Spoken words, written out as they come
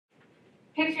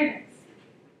Picture this.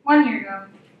 1 year ago,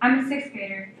 I'm a sixth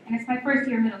grader, and it's my first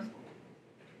year of middle school.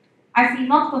 I see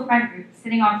multiple friend groups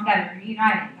sitting all together,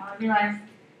 reuniting, while I realize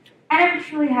I never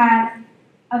truly had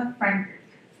a friend group.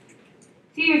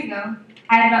 2 years ago,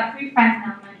 I had about 3 friends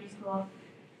in elementary school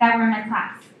that were in my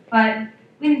class, but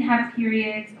we didn't have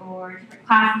periods or different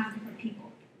classes with different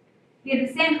people. We had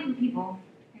the same group of people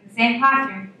in the same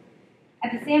classroom,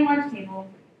 at the same lunch table,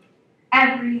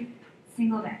 every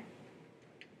single day.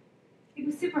 It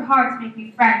was super hard to make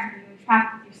new friends when you were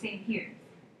trapped with your same peers.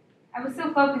 I was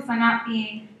so focused on not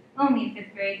being lonely in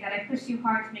 5th grade that I pushed too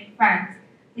hard to make friends,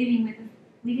 leaving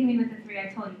me with the 3 I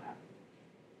told you about.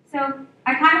 So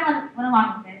I kind of went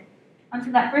along with it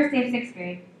until that first day of 6th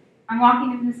grade. I'm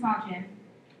walking into the small gym,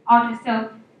 all dressed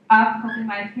up, hoping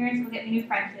my appearance will get me new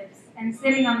friendships, and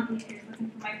sitting on the bleachers looking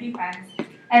for my new friends,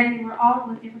 as they were all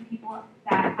with different people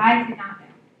that I did not know.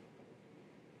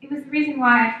 It was the reason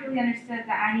why I truly understood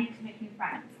that I needed to make new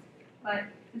friends. But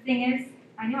the thing is,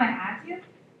 I knew I had to.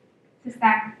 Just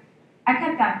that I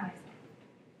kept doubting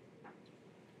myself.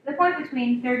 At the point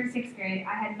between 3rd and 6th grade,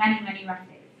 I had many, many rough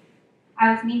days.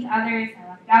 I was mean to others, I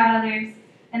left out others,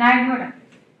 and I ignored others.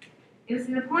 It was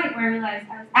to the point where I realized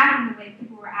I was acting the way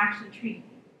people were actually treating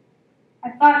me. I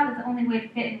thought that the only way to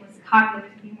fit in was to copy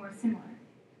others and be more similar.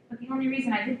 But the only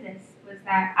reason I did this was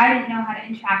that I didn't know how to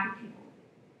interact with people.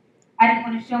 I didn't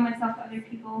want to show myself to other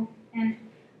people, and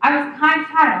I was a kind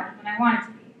child when I wanted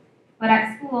to be. But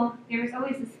at school, there was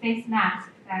always this face mask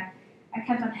that I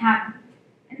kept on having,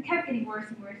 and it kept getting worse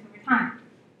and worse over time,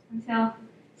 until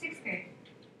 6th grade.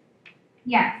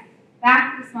 Yes,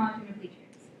 back to the small gym of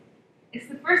bleachers. It's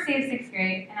the first day of 6th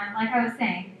grade, and like I was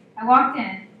saying, I walked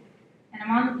in, and I'm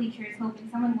on the bleachers hoping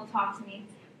someone will talk to me,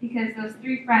 because those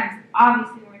 3 friends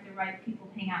obviously weren't the right people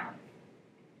to hang out with.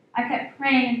 I kept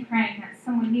praying and praying that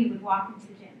someone new would walk into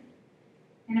the gym.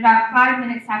 And about 5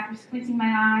 minutes after squinting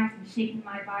my eyes and shaking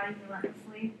my body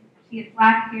relentlessly, she had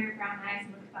black hair, brown eyes,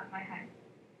 and looked about my head.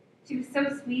 She was so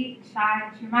sweet and shy,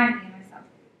 and she reminded me of myself,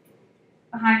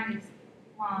 behind these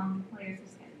long layers of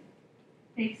skin,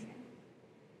 fake skin.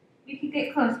 We could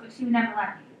get close, but she would never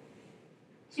let me.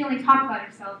 She only talked about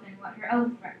herself and what her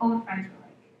old friends were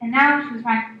like. And now she was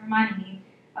reminding me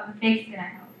of the fake skin I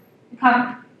held, the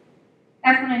cover.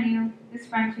 That's when I knew this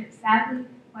friendship, sadly,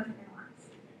 wasn't going to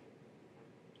last.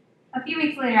 A few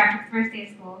weeks later, after the first day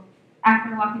of school,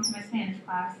 after walking to my Spanish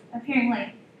class, appearing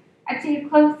late, I took a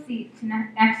close seat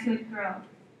next to a girl.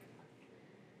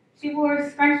 She wore a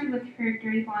scrunchie with her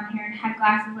dirty blonde hair and had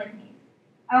glasses like me.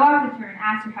 I walked up to her and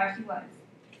asked her how she was.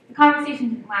 The conversation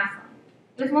didn't last long.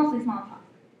 It was mostly small talk.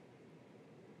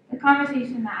 The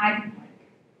conversation that I didn't like.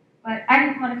 But I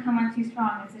didn't want to come on too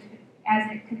strong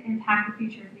as it could impact the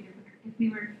future if we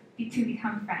were to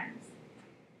become friends.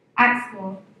 At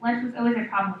school, lunch was always a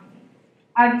problem with me.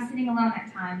 I would be sitting alone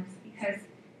at times because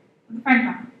of the friend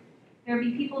drama. There would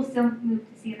be people still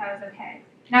moved to see if I was okay.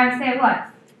 And I would say I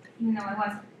was, even though I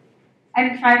wasn't. I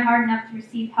didn't try hard enough to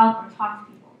receive help or talk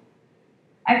to people.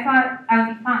 I thought I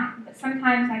would be fine, but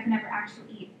sometimes I could never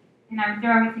actually eat, and I would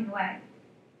throw everything away.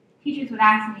 Teachers would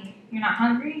ask me, "You're not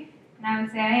hungry?" And I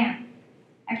would say, "I am.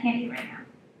 I can't eat right now.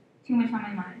 Too much on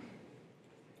my mind."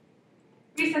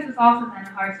 Recess was also then a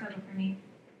hard struggle for me.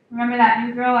 Remember that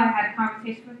new girl I had a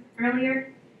conversation with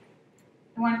earlier?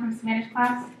 The one from Spanish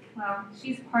class? Well,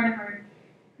 she's part of our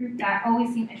group that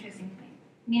always seemed interesting to me,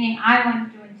 meaning I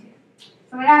wanted to join too.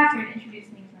 So I asked her to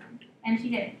introduce me to them, and she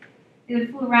did. They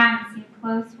would fool around and seem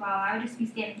close while I would just be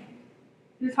standing there.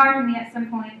 It was hard for me at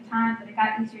some point in time, but it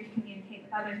got easier to communicate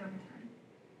with others over time.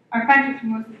 Our friendships were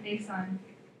mostly based on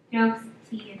jokes,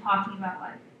 tea, and talking about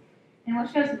life, and what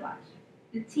shows we watched.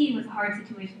 The tea was a hard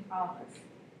situation for all of us.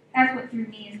 That's what threw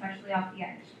me especially off the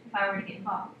edge, if I were to get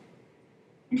involved.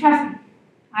 And trust me,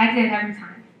 I did every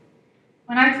time.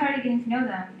 When I started getting to know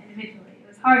them individually, it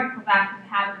was hard to pull back from the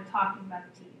habit of talking about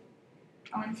the tea.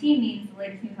 Oh, and tea means the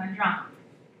latest news on drama.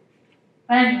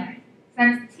 But anyway,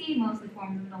 since the tea mostly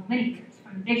formed the little mini-groups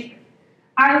from the big group,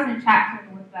 I was in a chat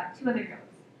circle with about 2 other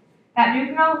girls. That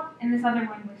new girl and this other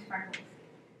one was Freckles.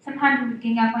 Sometimes we would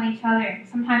gang up on each other, and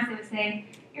sometimes they would say,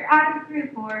 "You're out of the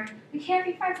group," or "We can't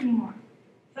be friends anymore."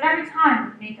 But every time we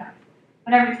would make up.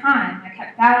 But every time I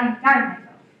kept doubting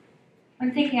myself.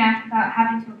 When thinking about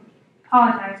having to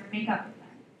apologize or make up with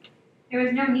them. There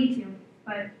was no need to,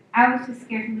 but I was just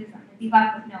scared to lose them and be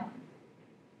left with no one.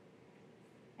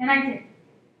 And I did.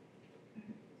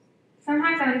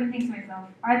 Sometimes I would even think to myself,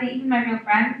 are they even my real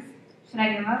friends? Should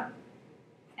I give up?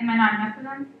 Am I not enough for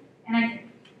them? And I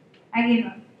did. I gave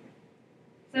up.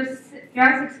 So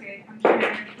throughout 6th grade, I'm sure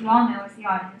you all know as the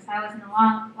audience, I was in a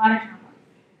lot of trauma.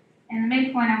 And the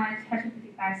main point I wanted to touch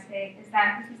guys today is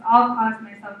that this was all caused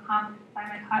by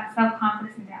my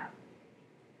self-confidence and doubt.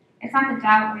 It's not the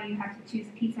doubt where you have to choose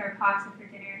pizza or pasta for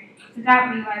dinner. It's the doubt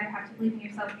where you either have to believe in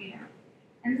yourself or you don't.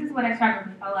 And this is what I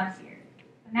struggled with all last year.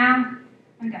 But now,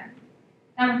 I'm done.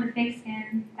 Done with the fake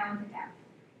skin, done with the doubt.